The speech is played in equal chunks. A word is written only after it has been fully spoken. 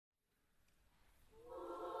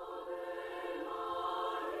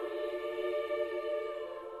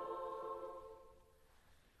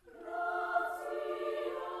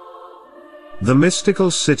The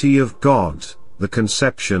Mystical City of God, the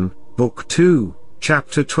Conception, Book 2,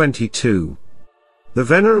 Chapter 22. The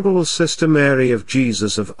Venerable Sister Mary of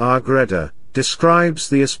Jesus of Ágreda describes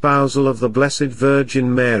the espousal of the Blessed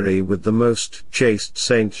Virgin Mary with the most chaste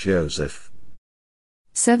Saint Joseph.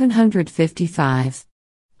 755.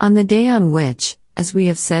 On the day on which, as we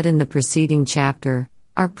have said in the preceding chapter,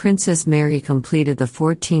 our Princess Mary completed the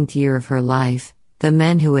 14th year of her life, the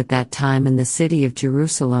men who at that time in the city of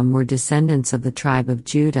Jerusalem were descendants of the tribe of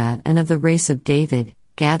Judah and of the race of David,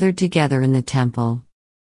 gathered together in the temple.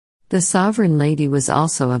 The sovereign lady was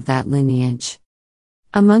also of that lineage.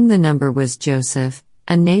 Among the number was Joseph,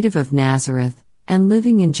 a native of Nazareth, and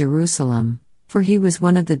living in Jerusalem, for he was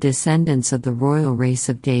one of the descendants of the royal race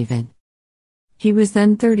of David. He was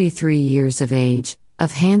then 33 years of age,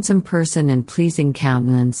 of handsome person and pleasing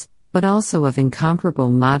countenance, but also of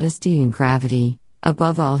incomparable modesty and gravity.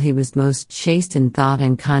 Above all, he was most chaste in thought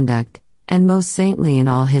and conduct, and most saintly in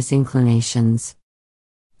all his inclinations.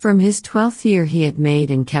 From his 12th year he had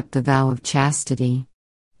made and kept the vow of chastity.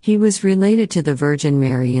 He was related to the Virgin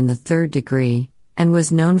Mary in the 3rd degree, and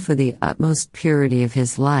was known for the utmost purity of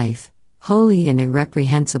his life, holy and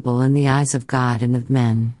irreprehensible in the eyes of God and of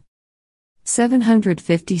men.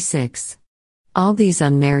 756. All these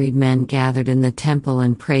unmarried men gathered in the temple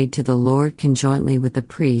and prayed to the Lord conjointly with the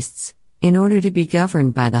priests, in order to be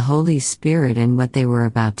governed by the Holy Spirit in what they were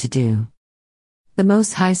about to do. The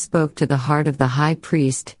Most High spoke to the heart of the high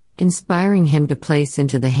priest, inspiring him to place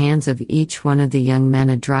into the hands of each one of the young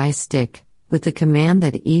men a dry stick, with the command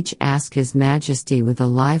that each ask His Majesty with a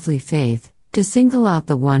lively faith, to single out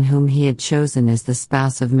the one whom he had chosen as the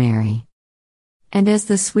spouse of Mary. And as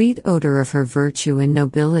the sweet odor of her virtue and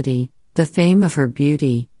nobility, the fame of her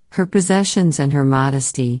beauty, her possessions and her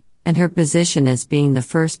modesty, and her position as being the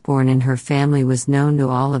firstborn in her family was known to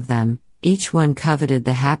all of them, each one coveted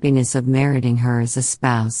the happiness of meriting her as a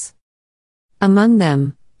spouse. Among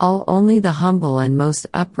them, all only the humble and most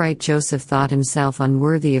upright Joseph thought himself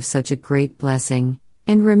unworthy of such a great blessing,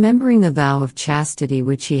 and remembering the vow of chastity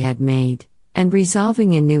which he had made, and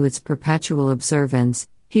resolving anew its perpetual observance,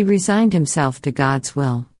 he resigned himself to God's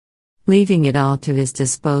will. Leaving it all to his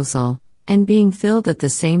disposal, and being filled at the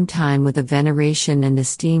same time with a veneration and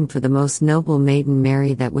esteem for the most noble maiden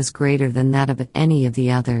Mary that was greater than that of any of the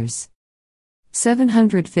others.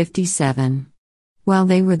 757. While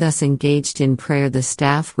they were thus engaged in prayer, the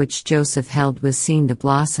staff which Joseph held was seen to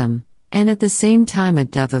blossom, and at the same time a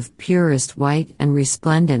dove of purest white and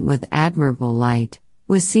resplendent with admirable light,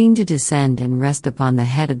 was seen to descend and rest upon the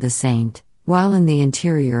head of the saint, while in the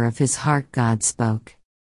interior of his heart God spoke.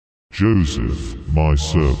 Joseph, my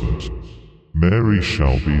servant, Mary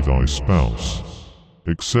shall be thy spouse.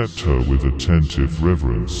 Accept her with attentive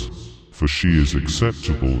reverence, for she is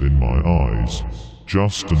acceptable in my eyes,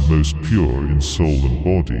 just and most pure in soul and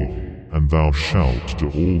body, and thou shalt do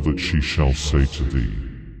all that she shall say to thee.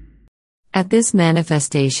 At this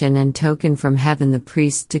manifestation and token from heaven, the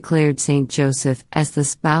priests declared Saint Joseph as the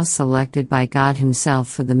spouse selected by God himself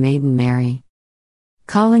for the maiden Mary.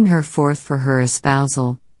 Calling her forth for her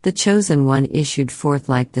espousal, the chosen one issued forth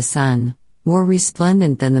like the sun, more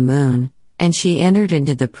resplendent than the moon, and she entered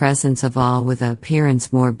into the presence of all with an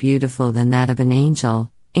appearance more beautiful than that of an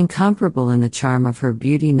angel, incomparable in the charm of her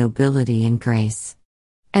beauty, nobility, and grace.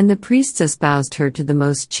 And the priests espoused her to the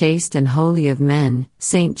most chaste and holy of men,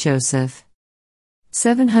 Saint Joseph.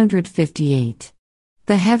 758.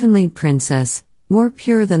 The heavenly princess, more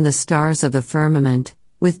pure than the stars of the firmament,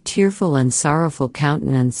 with tearful and sorrowful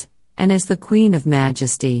countenance, and as the Queen of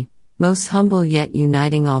Majesty, most humble yet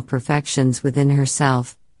uniting all perfections within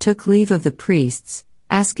herself, took leave of the priests,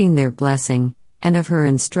 asking their blessing, and of her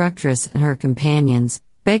instructress and her companions,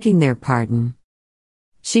 begging their pardon.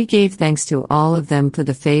 She gave thanks to all of them for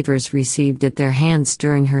the favors received at their hands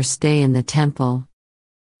during her stay in the temple.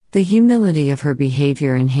 The humility of her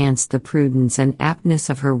behavior enhanced the prudence and aptness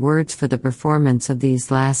of her words for the performance of these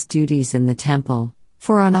last duties in the temple,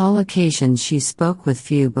 for on all occasions she spoke with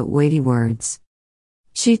few but weighty words.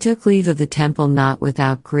 She took leave of the temple not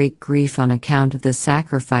without great grief on account of the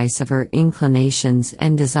sacrifice of her inclinations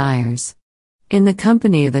and desires. In the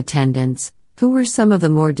company of attendants, who were some of the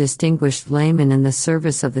more distinguished laymen in the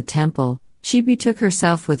service of the temple, she betook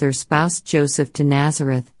herself with her spouse Joseph to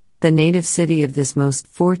Nazareth, the native city of this most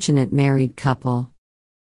fortunate married couple.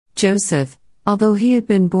 Joseph, although he had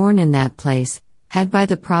been born in that place, had by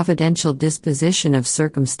the providential disposition of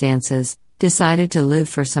circumstances, decided to live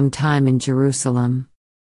for some time in Jerusalem.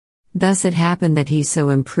 Thus it happened that he so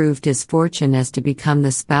improved his fortune as to become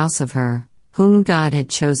the spouse of her, whom God had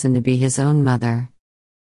chosen to be his own mother.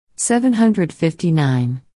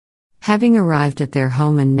 759. Having arrived at their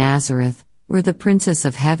home in Nazareth, where the Princess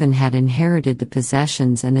of Heaven had inherited the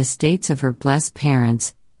possessions and estates of her blessed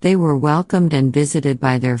parents, they were welcomed and visited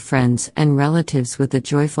by their friends and relatives with the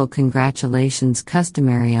joyful congratulations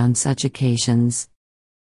customary on such occasions.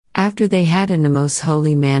 After they had in a most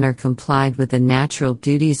holy manner complied with the natural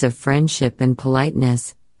duties of friendship and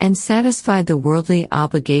politeness, and satisfied the worldly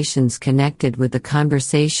obligations connected with the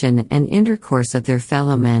conversation and intercourse of their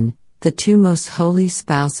fellow men, the two most holy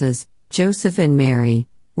spouses, Joseph and Mary,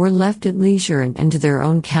 were left at leisure and to their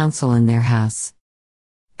own counsel in their house.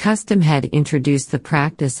 Custom had introduced the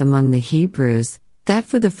practice among the Hebrews, that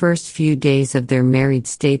for the first few days of their married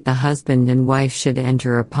state the husband and wife should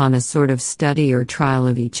enter upon a sort of study or trial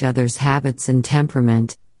of each other's habits and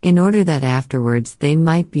temperament, in order that afterwards they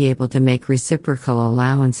might be able to make reciprocal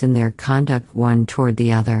allowance in their conduct one toward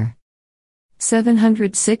the other.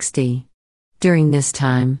 760. During this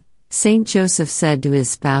time, Saint Joseph said to his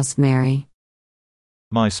spouse Mary,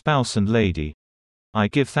 My spouse and lady, I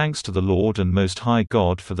give thanks to the Lord and Most High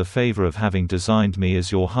God for the favor of having designed me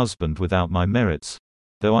as your husband without my merits,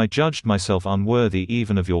 though I judged myself unworthy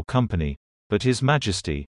even of your company, but His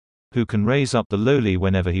Majesty, who can raise up the lowly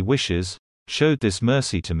whenever He wishes, showed this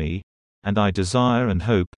mercy to me, and I desire and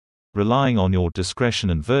hope, relying on your discretion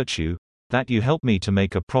and virtue, that you help me to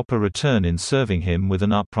make a proper return in serving Him with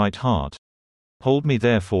an upright heart. Hold me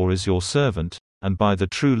therefore as your servant, and by the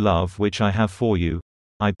true love which I have for you,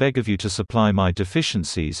 I beg of you to supply my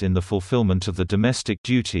deficiencies in the fulfillment of the domestic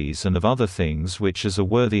duties and of other things which as a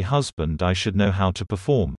worthy husband I should know how to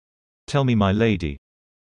perform. Tell me, my lady,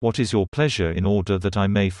 what is your pleasure in order that I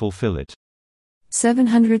may fulfill it.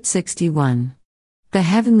 761. The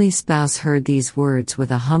heavenly spouse heard these words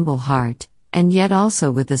with a humble heart, and yet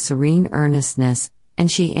also with a serene earnestness,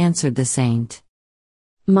 and she answered the saint,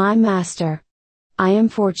 My master, I am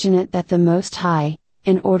fortunate that the Most High,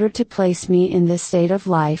 in order to place me in this state of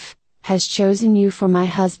life, has chosen you for my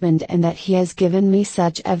husband, and that He has given me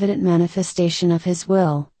such evident manifestation of His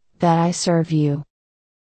will, that I serve you.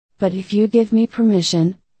 But if you give me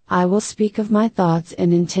permission, I will speak of my thoughts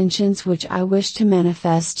and intentions which I wish to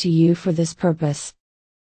manifest to you for this purpose.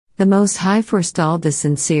 The Most High forestalled the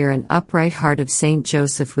sincere and upright heart of Saint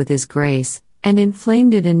Joseph with His grace, and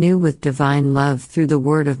inflamed it anew with divine love through the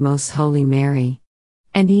word of Most Holy Mary.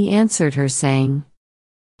 And he answered her saying,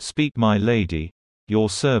 Speak, my lady, your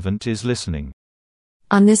servant is listening.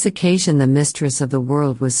 On this occasion the mistress of the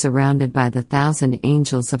world was surrounded by the 1,000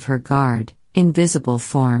 angels of her guard, in visible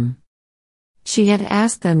form. She had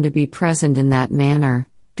asked them to be present in that manner,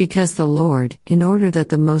 because the Lord, in order that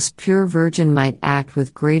the most pure Virgin might act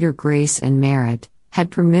with greater grace and merit, had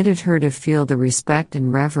permitted her to feel the respect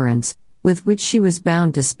and reverence, with which she was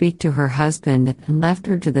bound to speak to her husband, and left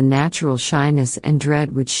her to the natural shyness and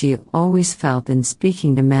dread which she always felt in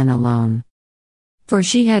speaking to men alone. For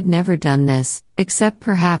she had never done this, except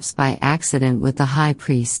perhaps by accident with the high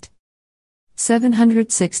priest.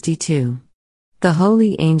 762. The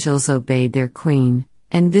holy angels obeyed their queen,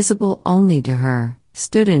 and visible only to her,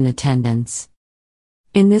 stood in attendance.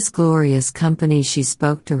 In this glorious company she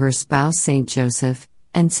spoke to her spouse Saint Joseph,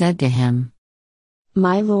 and said to him,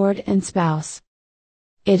 My Lord and spouse,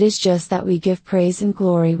 it is just that we give praise and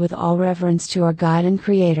glory with all reverence to our God and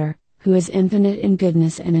Creator, who is infinite in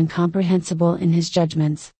goodness and incomprehensible in His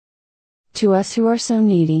judgments. To us who are so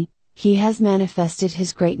needy, He has manifested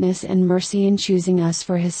His greatness and mercy in choosing us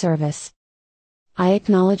for His service. I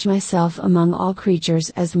acknowledge myself among all creatures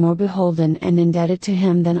as more beholden and indebted to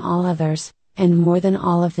Him than all others, and more than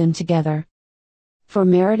all of them together. For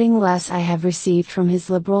meriting less I have received from His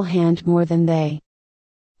liberal hand more than they.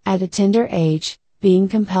 At a tender age, being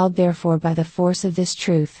compelled therefore by the force of this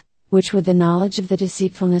truth, which with the knowledge of the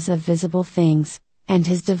deceitfulness of visible things, and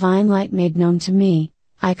His divine light made known to me,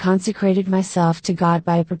 I consecrated myself to God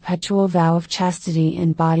by a perpetual vow of chastity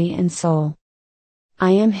in body and soul.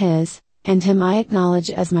 I am His, and Him I acknowledge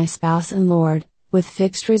as my spouse and Lord, with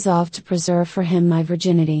fixed resolve to preserve for Him my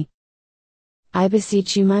virginity. I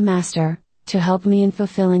beseech you, my Master, to help me in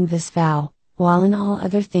fulfilling this vow, while in all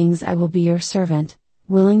other things I will be your servant,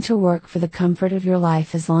 willing to work for the comfort of your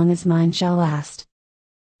life as long as mine shall last.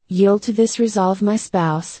 Yield to this resolve, my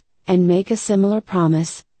spouse, and make a similar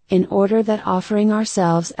promise, in order that offering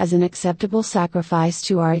ourselves as an acceptable sacrifice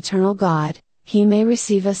to our eternal God, He may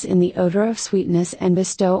receive us in the odor of sweetness and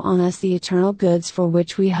bestow on us the eternal goods for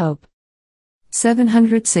which we hope.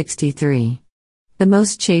 763. The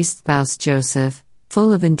most chaste spouse Joseph,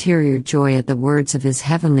 full of interior joy at the words of his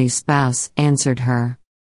heavenly spouse, answered her,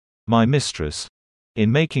 My mistress, in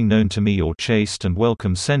making known to me your chaste and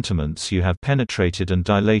welcome sentiments you have penetrated and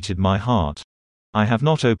dilated my heart. I have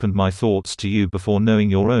not opened my thoughts to you before knowing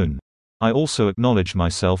your own. I also acknowledge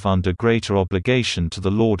myself under greater obligation to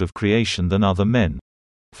the Lord of creation than other men.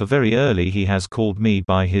 For very early he has called me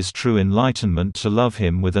by his true enlightenment to love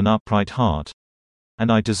him with an upright heart.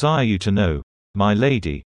 And I desire you to know, my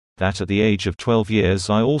lady, that at the age of 12 years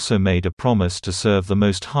I also made a promise to serve the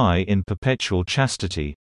Most High in perpetual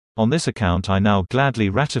chastity. On this account I now gladly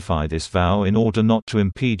ratify this vow in order not to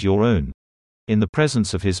impede your own. In the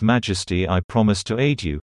presence of His Majesty I promise to aid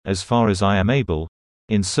you, as far as I am able,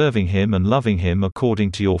 in serving Him and loving Him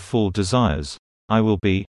according to your full desires. I will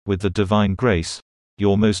be, with the divine grace,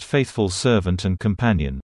 your most faithful servant and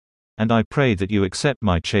companion. And I pray that you accept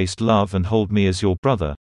my chaste love and hold me as your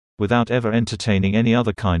brother, without ever entertaining any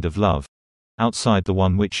other kind of love, outside the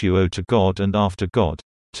one which you owe to God and after God,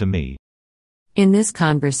 to me. In this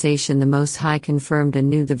conversation the Most High confirmed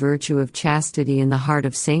anew the virtue of chastity in the heart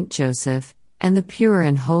of Saint Joseph, and the pure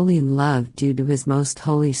and holy love due to his most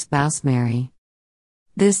holy spouse Mary.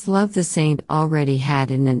 This love the saint already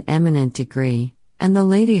had in an eminent degree, and the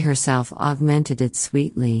lady herself augmented it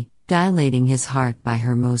sweetly, dilating his heart by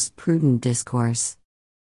her most prudent discourse.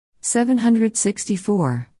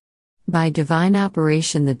 764. By divine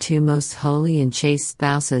operation the two most holy and chaste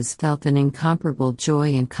spouses felt an incomparable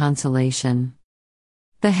joy and consolation.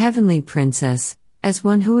 The heavenly princess, as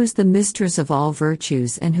one who is the mistress of all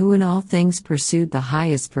virtues and who in all things pursued the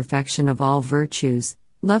highest perfection of all virtues,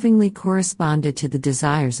 lovingly corresponded to the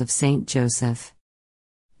desires of Saint Joseph.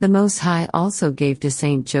 The Most High also gave to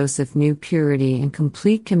Saint Joseph new purity and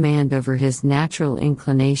complete command over his natural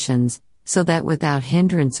inclinations, so that without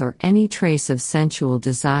hindrance or any trace of sensual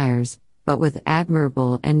desires, but with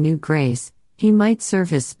admirable and new grace, he might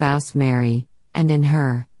serve his spouse Mary, and in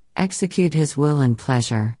her, execute his will and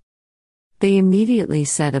pleasure. They immediately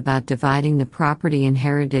set about dividing the property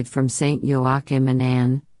inherited from Saint Joachim and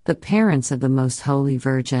Anne, the parents of the Most Holy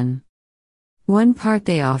Virgin. One part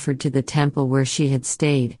they offered to the temple where she had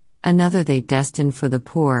stayed, another they destined for the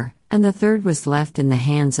poor, and the third was left in the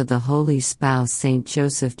hands of the holy spouse Saint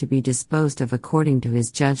Joseph to be disposed of according to his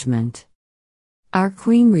judgment. Our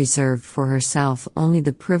Queen reserved for herself only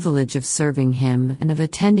the privilege of serving him and of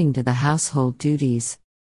attending to the household duties.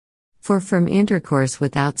 For from intercourse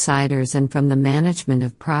with outsiders and from the management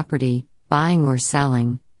of property, buying or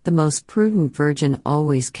selling, the most prudent virgin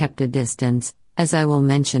always kept a distance, as I will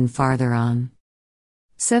mention farther on.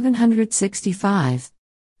 765.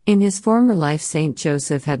 In his former life Saint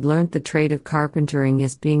Joseph had learnt the trade of carpentering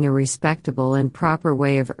as being a respectable and proper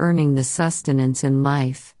way of earning the sustenance in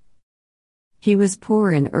life. He was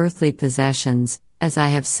poor in earthly possessions, as I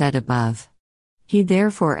have said above. He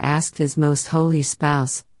therefore asked his most holy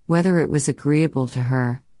spouse, whether it was agreeable to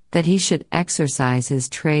her, that he should exercise his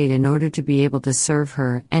trade in order to be able to serve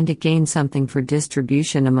her and to gain something for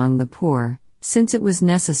distribution among the poor, since it was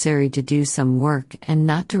necessary to do some work and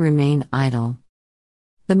not to remain idle.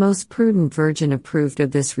 The most prudent virgin approved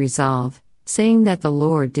of this resolve, saying that the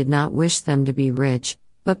Lord did not wish them to be rich,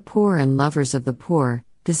 but poor and lovers of the poor,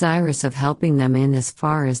 desirous of helping them in as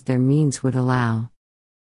far as their means would allow.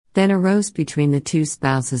 Then arose between the two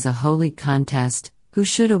spouses a holy contest, who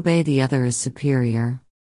should obey the other as superior.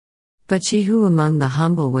 But she who among the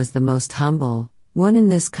humble was the most humble, won in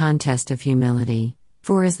this contest of humility,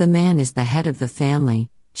 for as the man is the head of the family,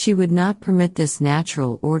 she would not permit this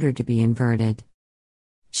natural order to be inverted.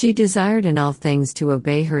 She desired in all things to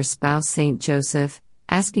obey her spouse Saint Joseph,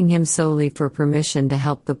 asking him solely for permission to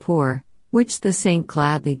help the poor, which the saint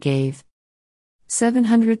gladly gave.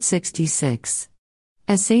 766.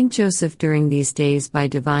 As Saint Joseph during these days by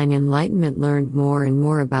divine enlightenment learned more and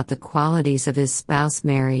more about the qualities of his spouse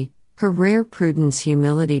Mary, her rare prudence,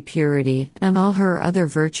 humility, purity, and all her other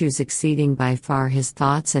virtues exceeding by far his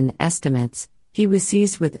thoughts and estimates, he was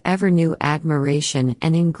seized with ever new admiration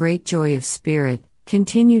and in great joy of spirit,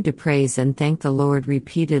 continued to praise and thank the Lord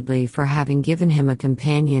repeatedly for having given him a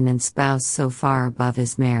companion and spouse so far above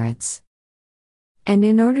his merits. And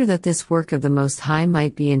in order that this work of the Most High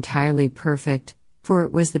might be entirely perfect, for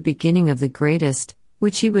it was the beginning of the greatest,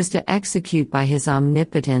 which he was to execute by his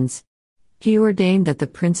omnipotence, he ordained that the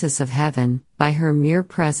Princess of Heaven, by her mere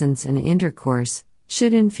presence and intercourse,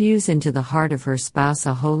 should infuse into the heart of her spouse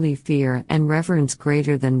a holy fear and reverence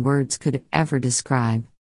greater than words could ever describe.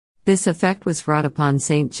 This effect was wrought upon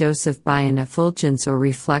Saint Joseph by an effulgence or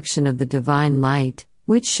reflection of the divine light,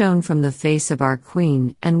 which shone from the face of our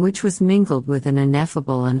Queen and which was mingled with an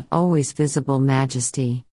ineffable and always visible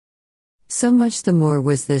majesty. So much the more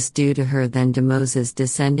was this due to her than to Moses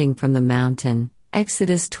descending from the mountain,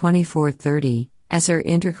 Exodus 24:30, as her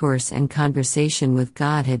intercourse and conversation with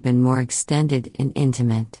God had been more extended and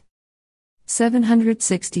intimate.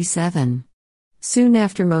 767. Soon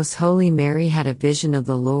after, Most Holy Mary had a vision of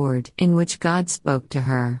the Lord, in which God spoke to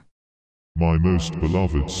her. My most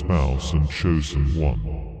beloved spouse and chosen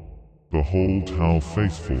one, behold how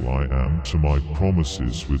faithful I am to my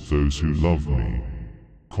promises with those who love me.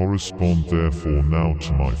 Correspond therefore now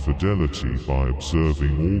to my fidelity by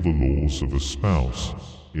observing all the laws of a spouse,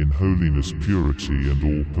 in holiness, purity, and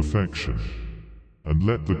all perfection. And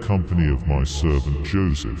let the company of my servant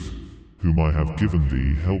Joseph, whom I have given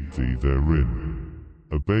thee, help thee therein.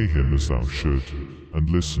 Obey him as thou should, and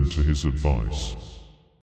listen to his advice.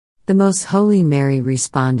 The Most Holy Mary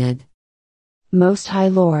responded, Most High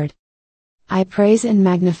Lord, I praise and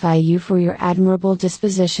magnify you for your admirable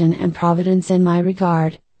disposition and providence in my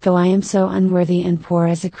regard, though I am so unworthy and poor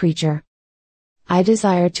as a creature. I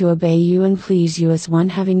desire to obey you and please you as one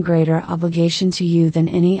having greater obligation to you than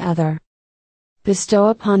any other. Bestow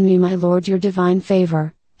upon me, my Lord, your divine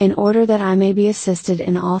favor, in order that I may be assisted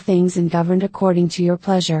in all things and governed according to your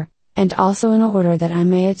pleasure, and also in order that I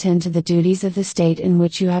may attend to the duties of the state in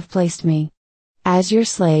which you have placed me. As your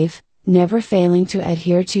slave, never failing to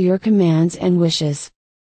adhere to your commands and wishes.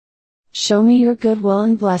 Show me your goodwill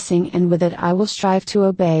and blessing, and with it I will strive to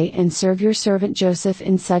obey and serve your servant Joseph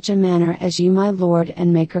in such a manner as you, my Lord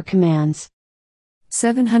and Maker, commands.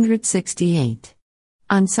 768.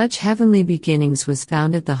 On such heavenly beginnings was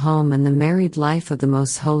founded the home and the married life of the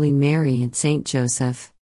Most Holy Mary and Saint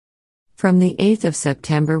Joseph. From the 8th of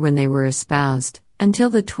September, when they were espoused, until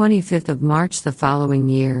the 25th of March the following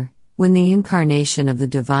year, when the incarnation of the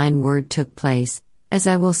Divine Word took place, as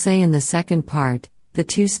I will say in the second part, the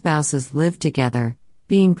two spouses lived together,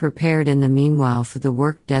 being prepared in the meanwhile for the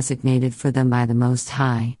work designated for them by the Most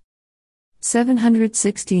High.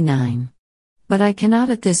 769. But I cannot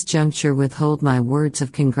at this juncture withhold my words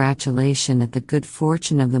of congratulation at the good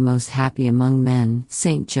fortune of the most happy among men,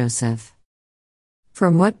 Saint Joseph.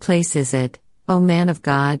 From what place is it, O man of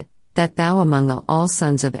God, that thou among all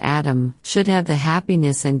sons of Adam should have the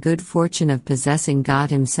happiness and good fortune of possessing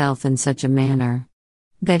God himself in such a manner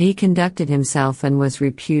that he conducted himself and was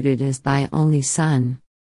reputed as thy only Son?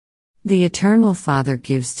 The Eternal Father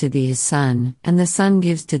gives to thee his Son, and the Son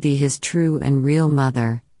gives to thee his true and real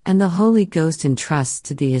Mother, and the Holy Ghost entrusts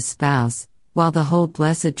to thee his spouse, while the whole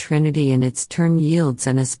blessed Trinity in its turn yields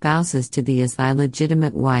and espouses to thee as thy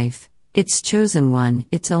legitimate wife, its chosen one,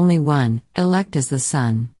 its only one, elect as the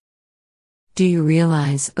Son. Do you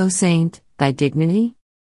realize, O Saint, thy dignity?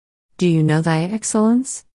 Do you know thy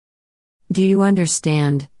excellence? Do you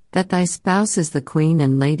understand that thy spouse is the Queen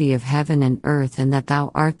and Lady of heaven and earth, and that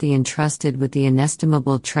thou art the entrusted with the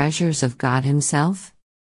inestimable treasures of God himself?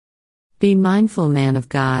 Be mindful, man of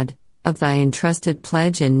God, of thy entrusted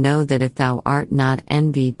pledge, and know that if thou art not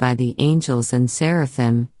envied by the angels and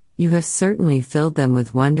seraphim, you have certainly filled them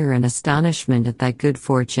with wonder and astonishment at thy good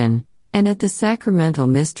fortune, and at the sacramental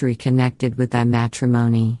mystery connected with thy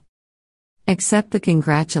matrimony. Accept the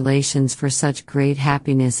congratulations for such great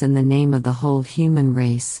happiness in the name of the whole human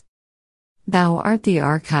race. Thou art the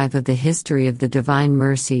archive of the history of the divine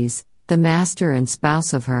mercies, the master and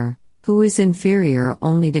spouse of her, who is inferior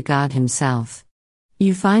only to God himself.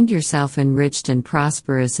 You find yourself enriched and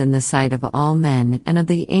prosperous in the sight of all men and of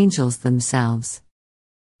the angels themselves.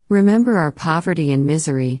 Remember our poverty and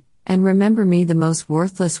misery, and remember me, the most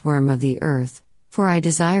worthless worm of the earth, for I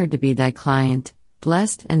desire to be thy client,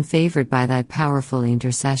 blessed and favored by thy powerful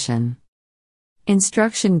intercession.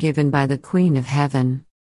 Instruction given by the Queen of Heaven.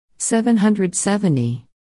 770.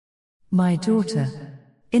 My daughter,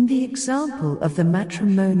 in the example of the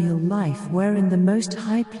matrimonial life wherein the Most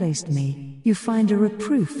High placed me, you find a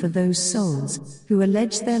reproof for those souls who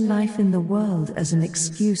allege their life in the world as an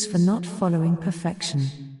excuse for not following perfection.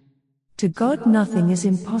 To God nothing is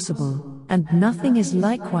impossible, and nothing is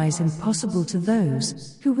likewise impossible to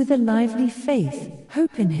those who with a lively faith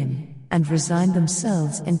hope in him, and resign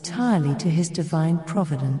themselves entirely to his divine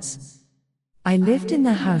providence. I lived in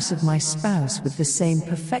the house of my spouse with the same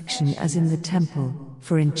perfection as in the temple,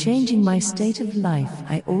 for in changing my state of life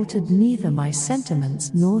I altered neither my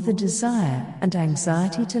sentiments nor the desire and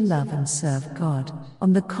anxiety to love and serve God.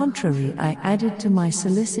 On the contrary, I added to my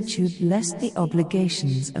solicitude lest the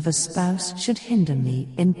obligations of a spouse should hinder me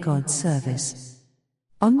in God's service.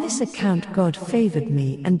 On this account God favored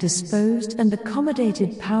me and disposed and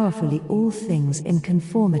accommodated powerfully all things in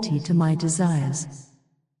conformity to my desires.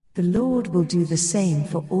 The Lord will do the same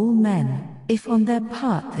for all men, if on their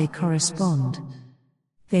part they correspond.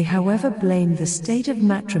 They however blame the state of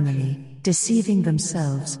matrimony, deceiving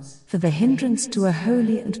themselves, for the hindrance to a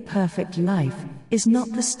holy and perfect life, is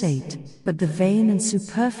not the state, but the vain and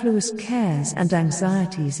superfluous cares and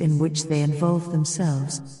anxieties in which they involve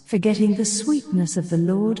themselves, forgetting the sweetness of the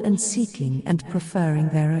Lord and seeking and preferring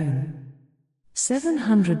their own.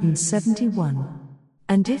 771.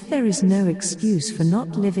 And if there is no excuse for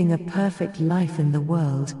not living a perfect life in the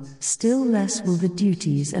world, still less will the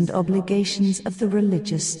duties and obligations of the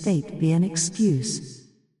religious state be an excuse.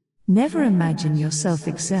 Never imagine yourself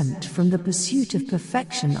exempt from the pursuit of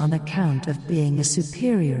perfection on account of being a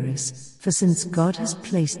superioress, for since God has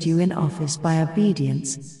placed you in office by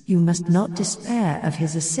obedience, you must not despair of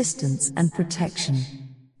His assistance and protection.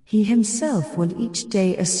 He Himself will each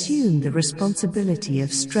day assume the responsibility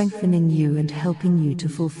of strengthening you and helping you to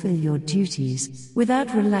fulfill your duties,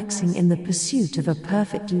 without relaxing in the pursuit of a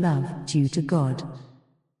perfect love due to God.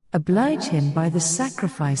 Oblige Him by the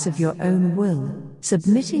sacrifice of your own will,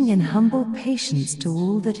 submitting in humble patience to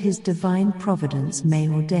all that His divine providence may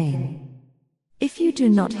ordain. If you do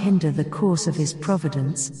not hinder the course of His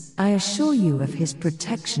providence, I assure you of His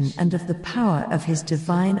protection and of the power of His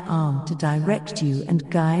divine arm to direct you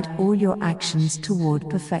and guide all your actions toward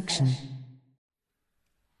perfection.